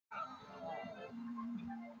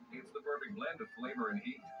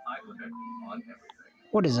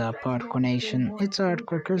What is up, Hardcore Nation? It's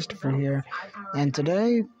Hardcore Christopher here, and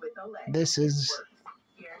today this is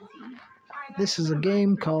a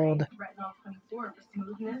game called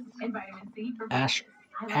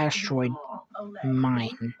Asteroid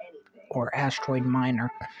Mine or Asteroid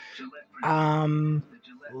Miner.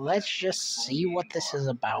 Let's just see what this is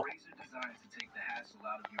about.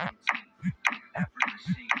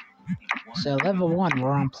 So level 1, we're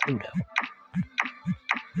on Pluto.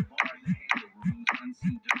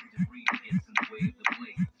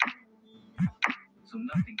 So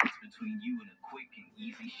nothing gets between you and a quick and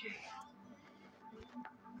easy shave.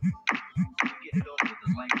 You get it all with a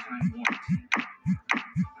lifetime warranty.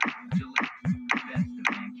 Gillette, best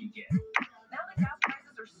a man can get. Now that gas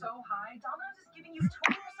prices are so high, Domino's is giving you 20%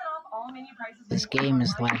 off all menu prices. This game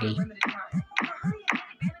is laggy. So hurry and take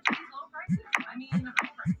advantage of these low prices. I mean, high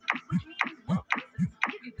prices, which means low prices.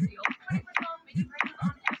 Give you the deal. 20% off menu prices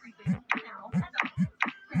on everything now at Domino's.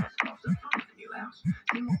 Gas costs up front with the new house.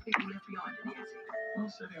 They won't pick you up beyond an easy. Well,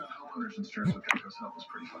 saving on homeowners insurance with Geico's help is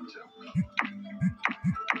pretty fun too. Well,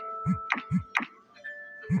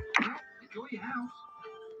 enjoy your house.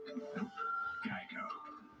 Geico.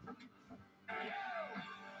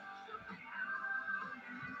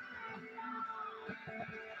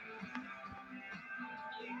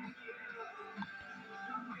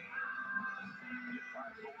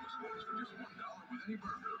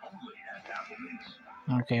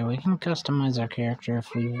 Okay, we can customize our character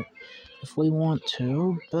if we want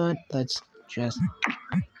to, but let's just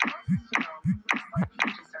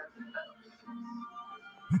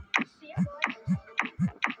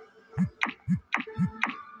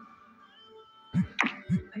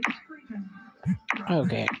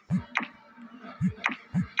okay.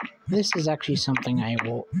 This is actually something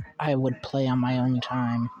I would play on my own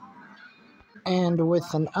time. And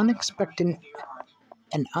with an unexpected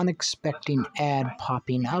ad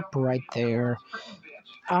popping up right there.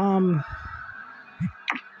 I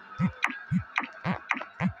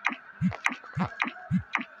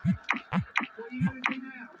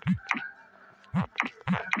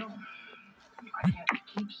can't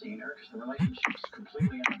keep seeing her because the relationship's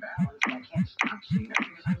completely unbalanced, and I can't stop seeing her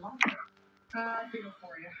because I love her. I feel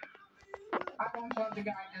for you. I once thought the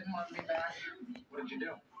guy didn't want me back. What did you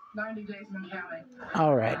do? 90 days and counting.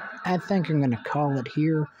 Alright, I think I'm going to call it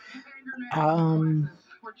here. I'm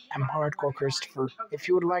Hardcore Christopher. If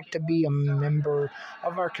you would like to be a member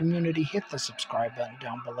of our community, hit the subscribe button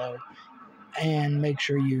down below. And make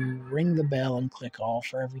sure you ring the bell and click all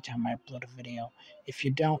for every time I upload a video. If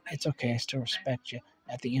you don't, it's okay. I still respect you.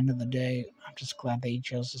 At the end of the day, I'm just glad that you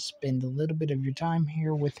chose to spend a little bit of your time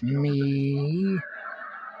here with me.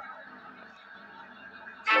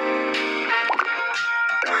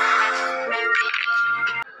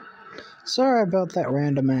 Sorry about that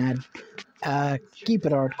random ad. Keep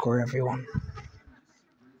it hardcore, everyone.